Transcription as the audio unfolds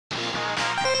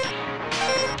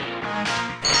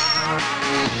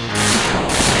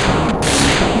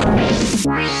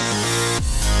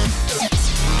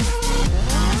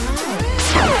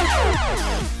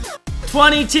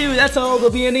$22, that's how old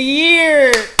we'll be in a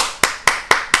year!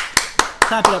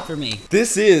 Clap it up for me.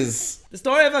 This is the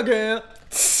story of a girl.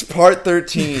 Part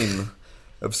 13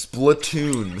 of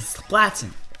Splatoon.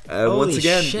 Splatoon. Once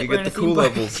again, shit, you we're get in a the cool theme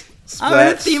park. levels. I'm in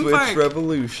a Splat theme Switch park.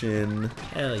 Revolution.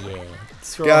 Hell yeah.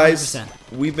 Scroll Guys,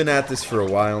 100%. we've been at this for a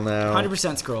while now.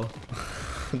 100% scroll.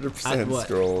 100%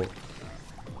 scroll.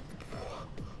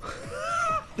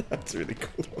 That's really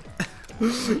cool.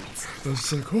 That's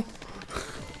so cool.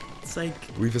 It's like,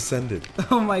 we've ascended.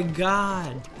 oh my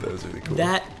god. That was really cool.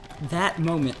 That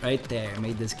moment right there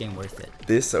made this game worth it.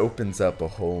 This opens up a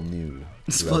whole new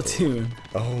Splatoon. level.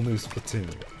 A whole new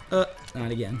Splatoon.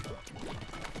 Not again.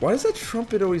 Why does that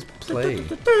trumpet always play?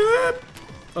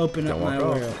 Open up my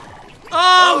world.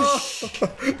 Oh!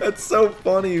 That's so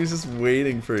funny. He was just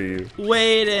waiting for you.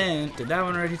 Waiting. Did that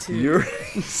one already too? You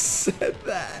already said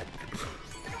that.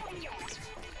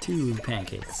 2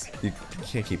 pancakes. You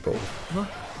can't keep both. Huh?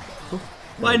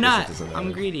 Why not?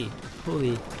 I'm greedy.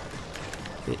 Holy.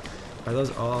 Wait, are those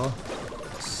all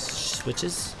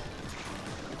switches?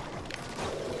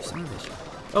 Son of a bitch.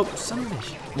 Oh, son of a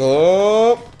bitch.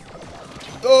 Oh!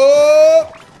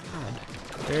 Oh! God.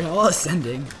 They're all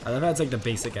ascending. I love how it's like the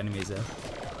basic enemies though.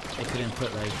 They couldn't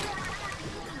put like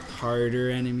harder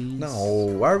enemies. No,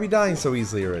 why are we dying so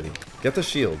easily already? Get the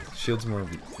shield. Shield's more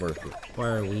worth it. Why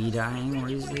are we dying more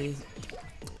easily?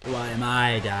 Why am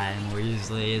I dying more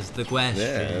easily is the question.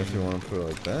 Yeah, if you want to put it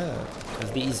like that.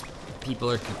 Because these people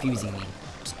are confusing me.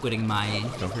 Squidding my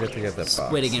ink. Don't forget to get that box.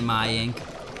 Squidding in my ink.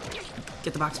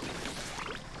 Get the box.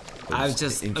 I was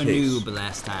just a noob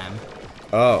last time.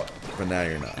 Oh, but now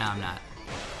you're not. Now I'm not.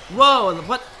 Whoa,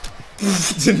 what?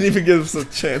 Didn't even give us a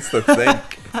chance to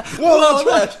think. Whoa,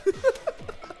 trash!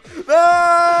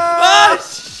 Ah!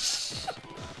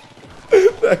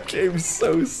 That came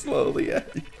so slowly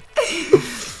at you.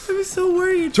 I was so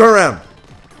worried. Turn around.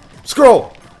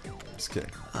 Scroll. Just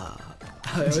kidding. I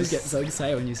always get so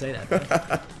excited when you say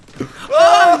that.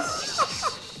 Oh,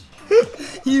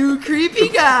 you creepy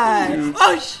guy. Dude.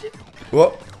 Oh shit.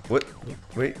 What? What?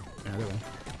 Wait. Another one.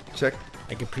 Check.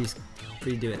 I could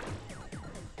pre-do it.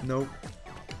 Nope.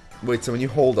 Wait, so when you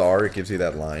hold R, it gives you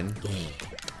that line?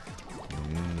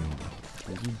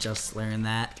 You just learned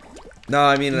that. No,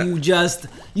 I mean... You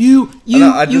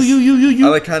I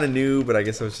like kind of knew, but I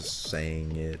guess I was just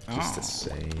saying it. Just to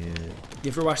say it. You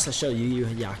ever watched that show, Yu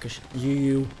Yu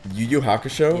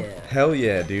Hakusho? Yeah. Hell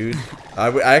yeah, dude.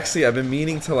 I've been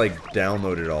meaning to like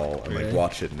download it all and like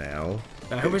watch it now.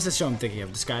 Who was the show I'm thinking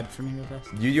of? Describe it for me real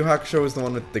fast. Yu Yu Hakusho was the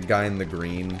one with the guy in the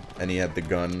green, and he had the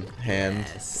gun hand,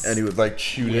 and he would like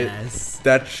shoot it.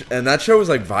 That show was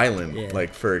like violent,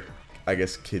 like for I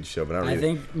guess kids show, but not really. I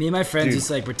think me and my friends used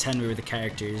to like pretend we were the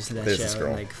characters in that There's show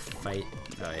and like fight.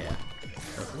 Oh yeah.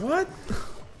 What?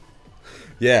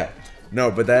 Yeah.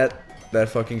 No, but that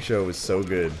fucking show was so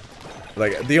good.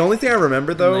 Like the only thing I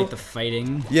remember though, like the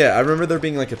fighting. Yeah, I remember there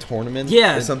being like a tournament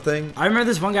or something. I remember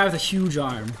this one guy with a huge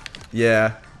arm.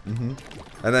 Yeah. And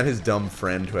then his dumb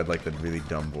friend who had like the really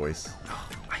dumb voice. Oh,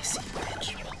 I see,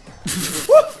 bitch.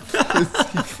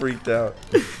 He freaked out.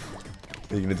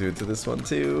 Are you gonna do it to this one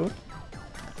too?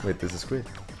 Wait, there's a squid.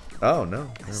 Oh no.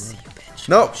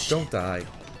 No, don't die.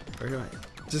 Where do I?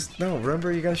 Just no. Remember,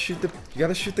 you gotta shoot the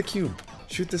cube.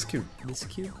 Shoot this cube. This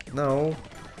cube? No.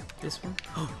 This one?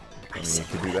 Oh, I see. You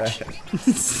can do that.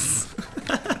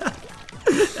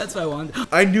 That's what I wanted.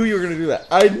 I knew you were gonna do that.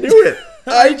 I knew it.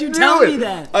 Why did you tell me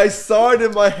that? I saw it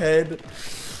in my head.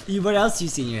 What else do you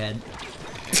see in your head?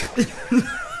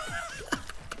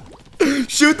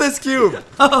 Shoot this cube.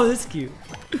 Oh, this cube.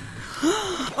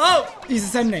 Oh, he's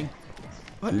ascending.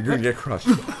 What? You're gonna get crushed.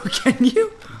 Can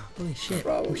you? Holy shit.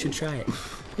 Probably. We should try it.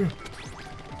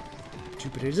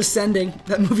 Jupiter's ascending.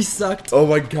 That movie sucked. Oh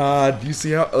my god. You see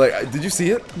how did you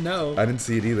see it? No. I didn't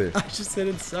see it either. I just said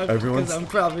it sucked because it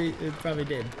probably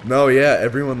did. No, yeah,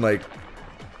 everyone like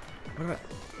What about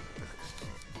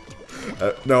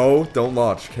no, don't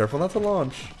launch. Careful not to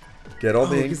launch. Get all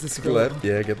the ink left.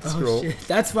 Yeah, get the scroll. Shit.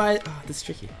 That's why this is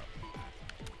tricky.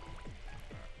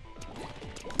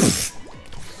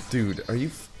 Dude, are you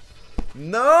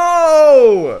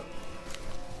No!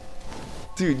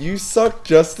 Dude, you suck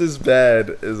just as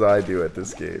bad as I do at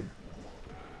this game.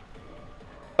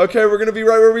 Okay, we're gonna be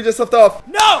right where we just left off.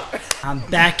 No! I'm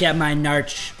back at my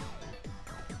narch.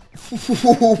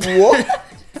 What?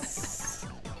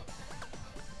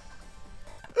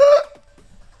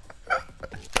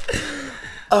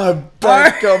 I'm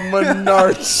back on my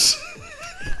narch.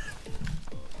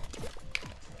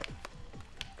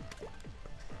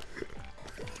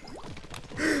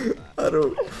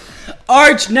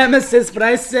 arch nemesis, but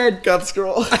I said Got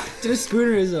scroll. did a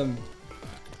spoonerism.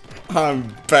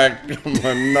 I'm back to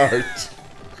my narch.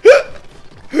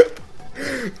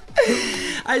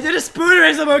 I did a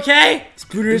spoonerism, okay?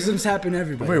 Spoonerisms happen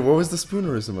everybody. Wait, what was the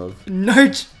spoonerism of?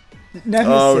 Narch nemesis.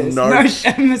 Oh, narch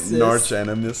nemesis. Narch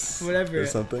animus. Whatever. Or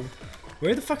something.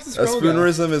 Where the fuck is the A scroll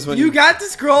spoonerism go? is when you got the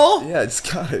scroll? Yeah, I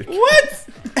just got it. What?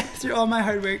 After all my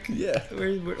hard work. Yeah.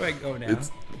 Where do I go now?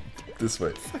 It's this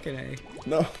way. Fucking A.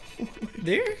 No.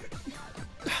 There?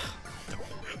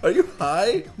 Are you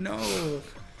high? No.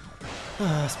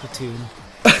 Ah, Splatoon.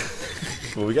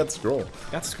 Well, we got the scroll.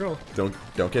 Got the scroll. Don't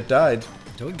get died.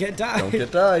 Don't get died. Don't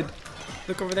get died.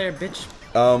 Look over there, bitch.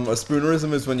 A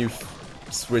spoonerism is when you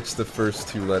switch the first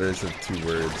 2 letters of 2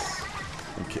 words.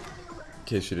 In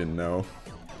case you didn't know.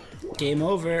 Game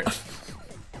over.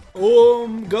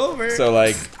 Go over. So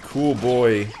like, cool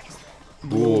boy,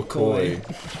 bull Koi.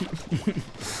 koi,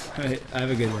 Alright, I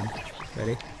have a good one.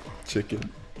 Ready? chicken,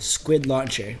 Squid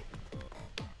launcher.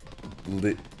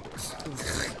 lit.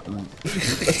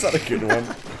 That's not a good one.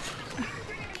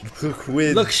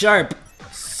 Quid. Look sharp.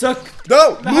 Suck.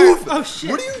 No, move. Oh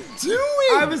shit. What are you doing?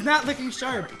 I was not looking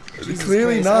sharp. Jesus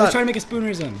Clearly Christ. not. I was trying to make a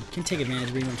spoonerism. Can you take advantage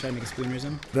of me when I'm trying to make a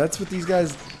spoonerism? That's what these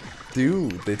guys do.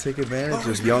 They take advantage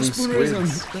of young spoonerism.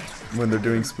 squids when they're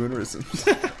doing spoonerisms.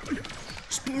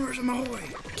 Spoonerism ahoy.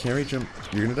 Can't reach him.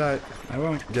 You're gonna die. I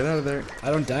won't. Get out of there. I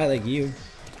don't die like you.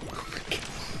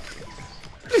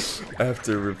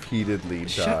 After repeatedly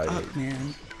Shut die. up,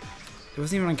 man. It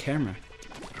wasn't even on camera.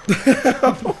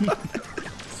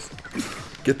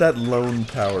 Get that lone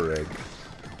power egg.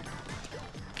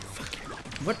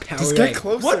 What power Just egg? get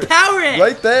closer. What power egg?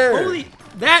 Right there. Holy,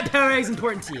 that power egg's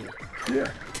important to you.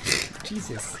 Yeah.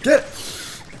 Jesus. Get.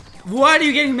 What are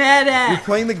you getting mad You're at?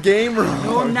 playing the game wrong.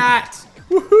 No, I'm not.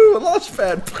 Woohoo! A launch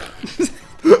pad.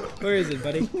 Where is it,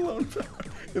 buddy?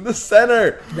 In the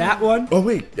center. That one? Oh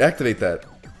wait, activate that.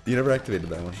 You never activated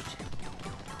that one.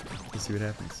 Let's see what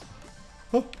happens.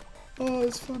 Oh,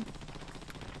 it's fun.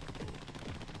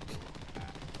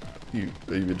 Have you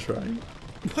been trying?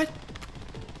 What?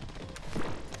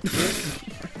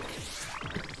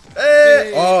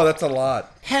 Hey! Oh, that's a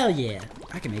lot. Hell yeah.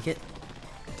 I can make it.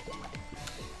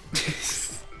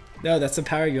 No, that's the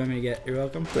power you want me to get. You're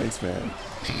welcome. Thanks, man.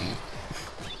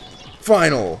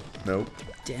 Final. Nope.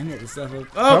 Damn it, this level.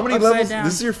 Oh, How many upside levels? down.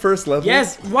 This is your first level?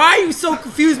 Yes. Why are you so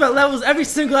confused about levels every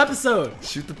single episode?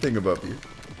 Shoot the thing above you.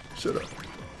 Shut up.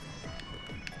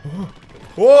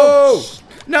 Whoa!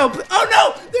 No. Oh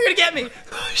no! They're gonna get me.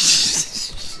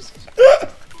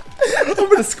 I'm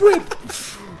gonna squid.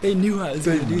 They knew I was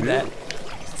They gonna do knew. that.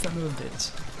 Son of a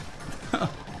bitch.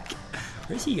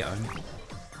 Where's he going?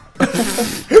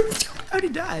 How'd he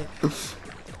die?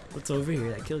 What's over here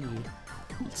that killed you?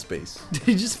 Space. Did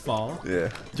he just fall? Yeah.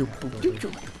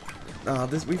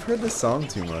 We've heard this song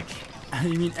too much.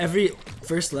 You mean every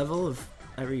first level of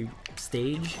every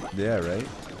stage? Yeah, right?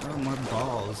 Oh, more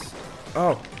balls.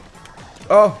 Oh,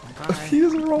 Bye. he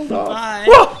just rolled off. Bye.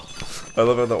 Whoa! I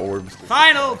love how the orbs.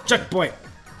 Final checkpoint.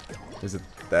 Is it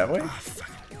that way? Oh, fuck.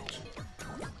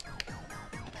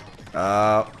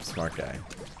 Smart guy.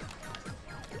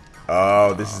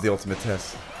 Oh, this is the ultimate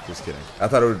test. Just kidding. I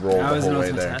thought it would roll That the was an whole way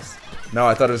ultimate there. test. No,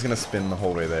 I thought it was gonna spin the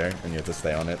whole way there, and you have to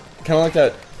stay on it. Kind of like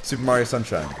that Super Mario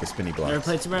Sunshine, the spinny blocks. Never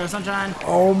played Super Mario Sunshine?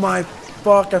 Oh my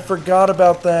fuck! I forgot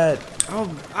about that.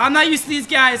 Oh, I'm not used to these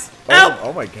guys. Help!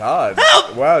 Oh my god.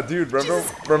 Help! Wow, dude.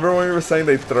 Remember when we were saying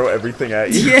they throw everything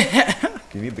at you? Yeah.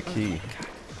 You need the key.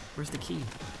 Where's the key?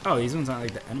 Oh, these ones aren't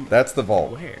like the enemy. That's the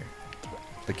vault. Where?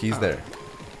 The key's there.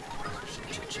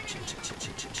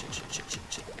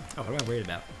 Oh, what am I worried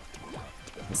about?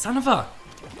 Son of a.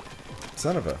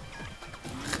 Son of a.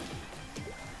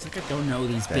 It's like I don't know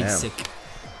these big Damn. sick.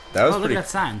 That was Oh, look pretty. at that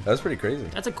sign. That was pretty crazy.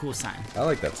 That's a cool sign. I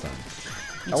like that sign.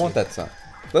 Me I want too. that sign.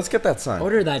 Let's get that sign.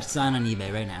 Order that sign on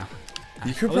eBay right now.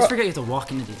 You I could always forget you have to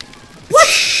walk into these. What?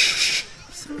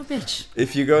 Son of a bitch.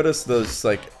 If you go to those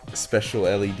like special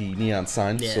LED neon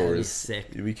sign Yeah, that'd be stores, sick.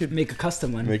 we could Make a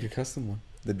custom one. make a custom one.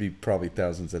 That'd be probably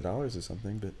thousands of dollars or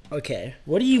something, but Okay,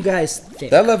 what do you guys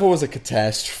think? that level was a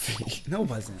catastrophe. No, it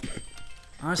wasn't.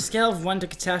 On a scale of 1 to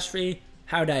catastrophe,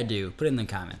 how'd I do? Put it in the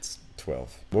comments.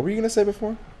 12. What were you gonna say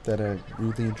before? That I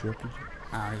rudely interrupted you?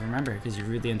 I don't even remember because you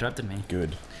rudely interrupted me.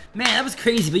 Good. Man, that was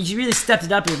crazy, but you really stepped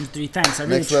it up in 3 thanks. I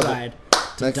really Next level. tried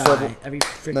to Next die level. every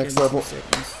freaking Next level. 2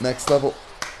 seconds. Next level.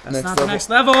 That's next not level. the next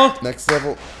level. Next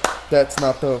level. That's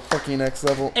not the fucking next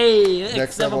level. Hey,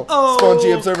 Next level. Oh,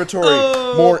 Spongy Observatory.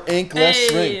 oh, More ink, less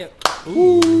hey. shrink.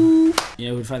 Ooh. You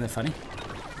know who would find that funny?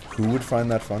 Who would find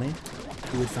that funny?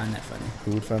 Who would find that funny?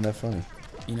 Who would find that funny?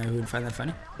 You know who would find that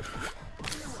funny?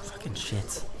 Fucking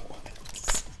shit.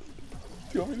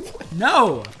 Do you want me to play?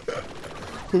 No!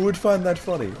 Who would find that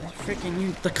funny? Freaking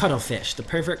you. The cuttlefish. The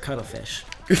pervert cuttlefish.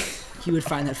 He would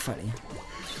find that funny.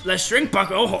 The shrink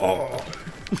buckle. Oh.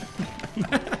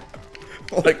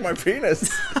 Like my penis.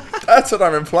 That's what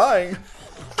I'm implying.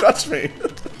 Touch me.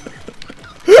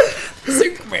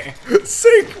 Sink me.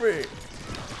 Sink me.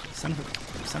 Son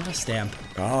of a stamp.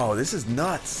 Oh, this is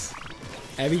nuts.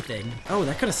 Everything. Oh,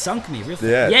 that could have sunk me. Real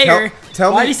Yeah. Yayer.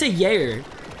 Tell Why me. did you say yayer?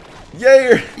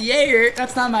 Yayer. Yayer.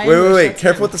 That's not my Wait, English. wait. That's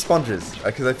Careful him. with the sponges.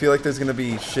 Because I feel like there's going to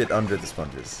be shit under the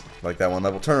sponges. Like that one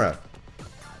level. Turn around.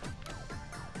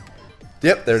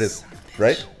 Yep, there it is.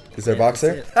 Right? Is there a box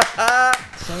there?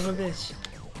 Son of a bitch.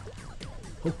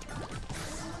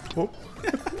 Oh.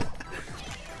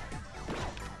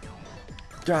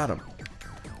 Got him.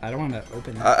 I don't want to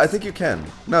open it. I think you can.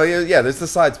 No, yeah, there's the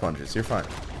side sponges. You're fine.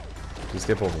 Just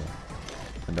skip over them.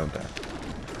 And don't die.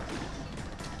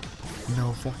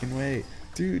 No fucking way.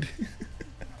 Dude.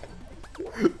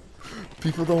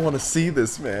 People don't want to see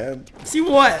this, man. See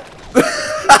what?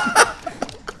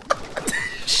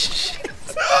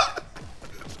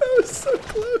 That was so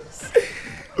close.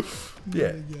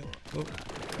 Yeah. Oh,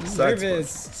 I'm Side nervous.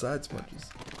 side sponges.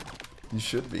 You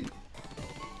should be.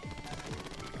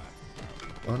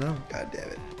 Oh no. God damn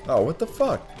it. Oh, what the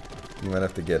fuck? You might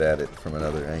have to get at it from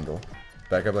another angle.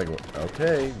 Back up like,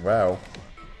 okay, wow.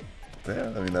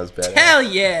 Yeah, I mean, that was bad. Hell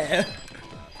yeah!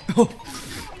 Oh.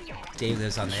 Dave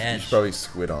lives on the You edge. should probably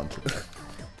squid onto it.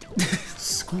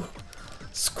 Squid.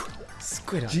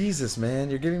 Squid on. Jesus, man,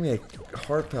 you're giving me a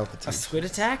heart A palpitation. squid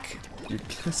attack? You're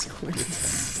squid attack.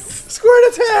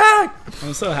 Squid attack!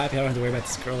 I'm so happy I don't have to worry about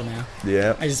this girl now.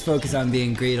 Yeah. I just focus on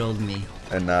being great old me.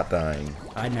 And not dying.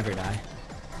 I'd never die.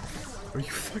 Are you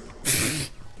fucking...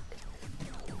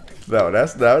 No,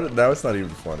 that's not even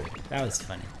funny. That was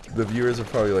funny. The viewers are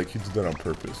probably like, he did that on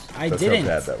purpose. I That's didn't. how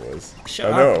bad that was.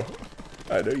 Shut I know. up.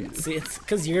 I know you did. See, it's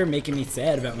because you're making me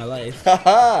sad about my life.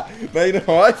 Haha! Now you know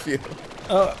how I feel.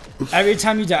 Oh, every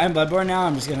time you die in Bloodborne now,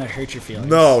 I'm just gonna hurt your feelings.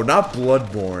 No, not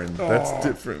Bloodborne. That's Oh.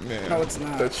 different, man. No, it's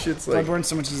not. That shit's like... Bloodborne's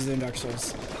so much easier than Dark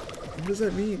Souls. What does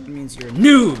that mean? It means you're a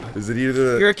noob. Is it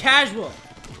either... You're a casual.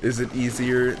 Is it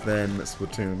easier than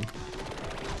Splatoon?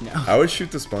 No. I would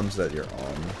shoot the sponge that you're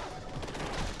on.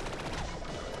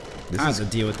 This I have is... to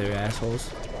deal with their assholes.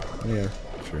 Yeah,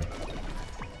 true.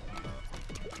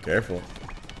 Careful.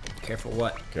 Careful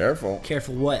what? Careful.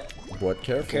 Careful what? What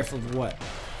careful? Careful of what?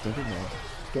 Don't get mad.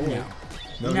 Don't No. worry.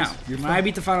 No. You're When fine. I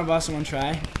beat the final boss in one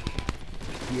try,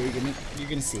 you're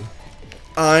gonna see.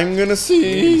 I'm gonna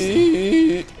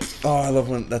see. Oh, I love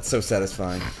when that's so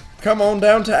satisfying. Come on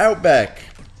down to Outback.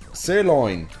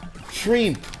 Sirloin,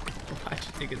 shrimp, Why'd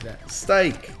you think of that?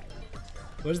 steak,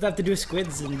 What does that have to do with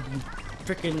squids and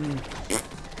frickin'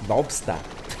 lobster,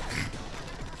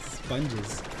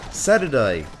 sponges?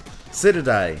 Saturday,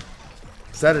 Saturday,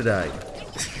 Saturday.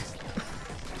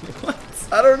 What?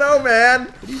 I don't know, man.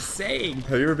 What are you saying?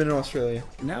 Have you ever been in Australia?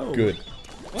 No. Good.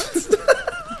 What?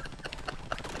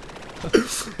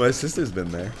 My sister's been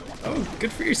there. Oh,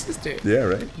 good for your sister. Yeah,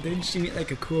 right. Didn't she meet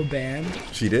like a cool band?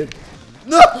 She did.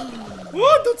 No.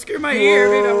 What? Don't scare my ear.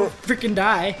 Maybe I'll freaking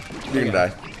die. You're gonna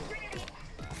die.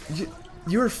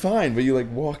 You were fine, but you like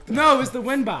walked. No, it was the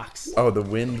wind box. Oh, the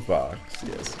wind box.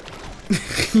 Yes.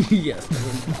 Yes. The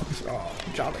wind box. Oh,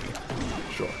 jolly.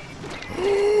 Sure.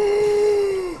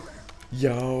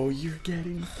 Yo, you're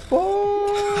getting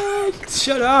fucked.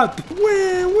 Shut up.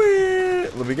 Win, win.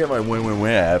 Let me get my win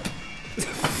app.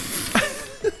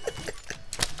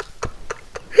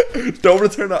 Don't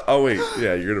return to. Oh wait,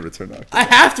 yeah, you're gonna return to. I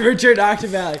have to return to Octave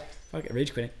Valley. Fuck it,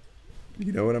 rage quitting.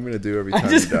 You know what I'm gonna do every I time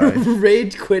just you die?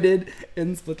 rage quitted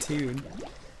in Splatoon.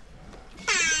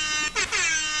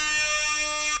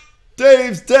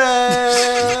 Dave's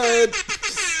dead.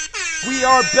 We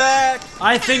are back.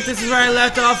 I think this is where I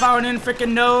left off. I didn't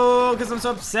freaking know because I'm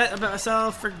so upset about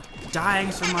myself for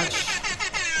dying so much.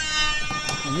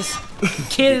 And this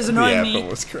kid is annoying The app me.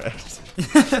 almost crashed.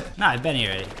 Nah, I've been here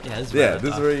already. Yeah, this is where I left This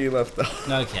is off. where you left off.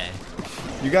 Okay.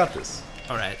 You got this.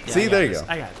 All right. Yeah, See, I got there you this. go.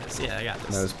 I got this. Yeah, I got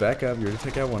this. Now just back up. You're gonna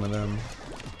take out one of them.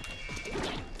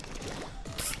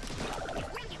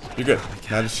 You're good.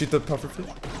 Now just shoot the puffer fish.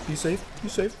 You safe? You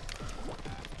safe?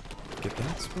 Get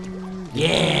that spoon.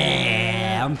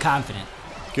 Yeah, I'm confident.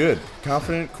 Good.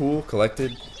 Confident, cool,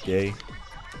 collected, gay.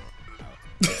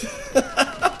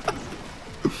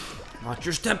 Watch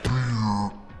your step.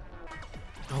 Oh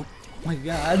my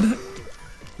god.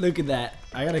 Look at that.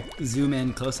 I gotta zoom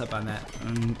in close up on that.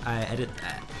 I edit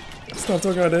that. Stop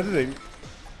talking about editing.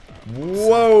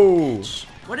 Whoa.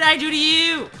 What did I do to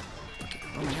you?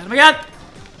 Oh my god, oh my god!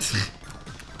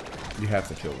 You have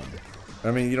to kill them.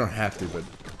 I mean, you don't have to, but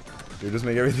You just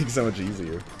make everything so much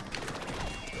easier.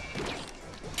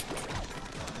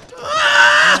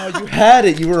 Oh, you had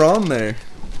it. You were on there.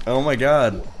 Oh my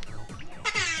god.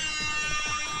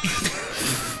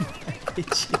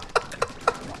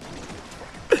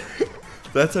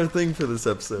 That's our thing for this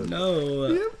episode. No.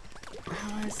 Yep.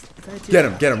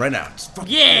 Get him right now.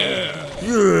 Yeah.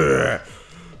 Yeah.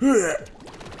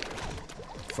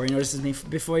 Before he notices me,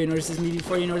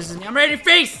 I'm ready to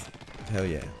face! Hell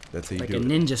yeah. That's how you like do a it.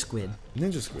 ninja squid.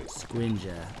 Ninja squid.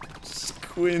 Squinja.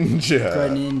 Squinja.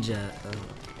 Greninja.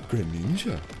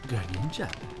 Greninja. Greninja.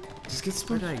 Just get the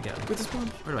sponge. Where do I go? Get the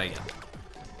sponge. Where do I go?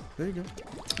 There you go.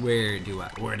 Where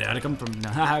did I come from? No,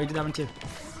 haha, we did that one too.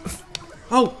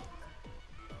 Oh!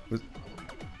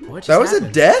 What just that was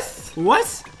happened? a death?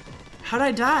 What? How'd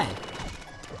I die?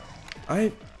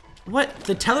 What?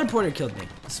 The teleporter killed me.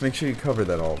 Let's make sure you cover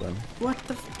that all then. What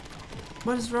the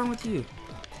what is wrong with you?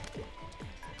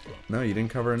 No, you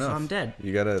didn't cover enough. So I'm dead.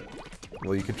 You gotta...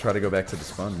 Well, you could try to go back to the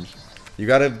sponge. You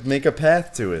gotta make a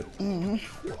path to it.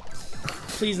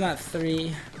 Please not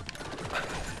 3.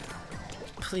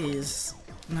 Please.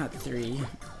 Not 3.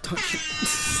 Don't you...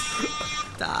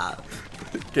 Stop.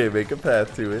 Okay, make a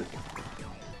path to it.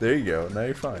 There you go. Now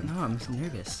you're fine. No, I'm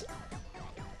nervous.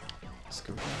 Let's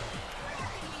go.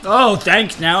 Oh,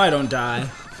 thanks. Now I don't die.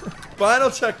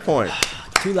 Final checkpoint.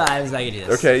 2 lives. I can do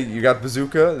this. Okay, you got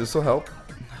bazooka. This will help.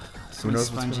 Who knows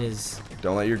sponges?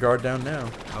 Don't let your guard down now.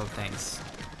 Oh, thanks.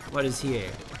 What is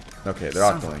here? Okay, they're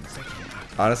octoling.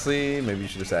 Honestly, maybe you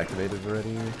should just activate it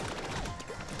already.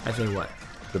 I think what?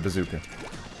 The bazooka.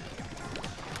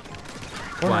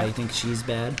 Why, you think she's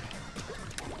bad?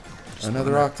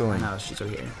 Another octoling. No, she's over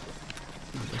here.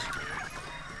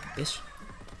 Bish.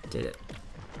 Did it.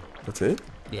 That's it?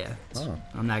 Yeah. Oh.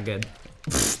 I'm not good.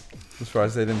 I'm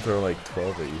surprised they didn't throw like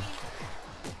 12 at you.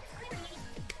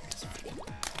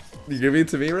 You give it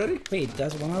to me already? Wait,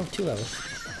 that's 1 out of 2 levels.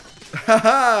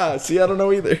 Haha! See, I don't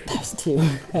know either. That's 2.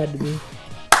 Had to be.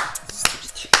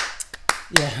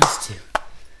 Yeah, that's 2.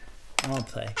 I won't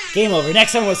play. Game over.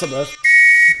 Next time, whistleblower.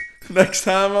 Next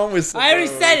time on Whistleblower. I already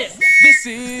said it! This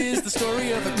is the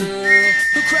story of a girl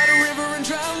who cried a river and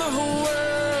drowned the whole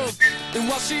world. And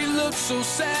while she looks so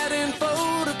sad in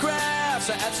photographs,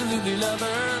 I absolutely love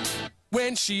her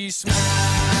when she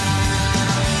smiles.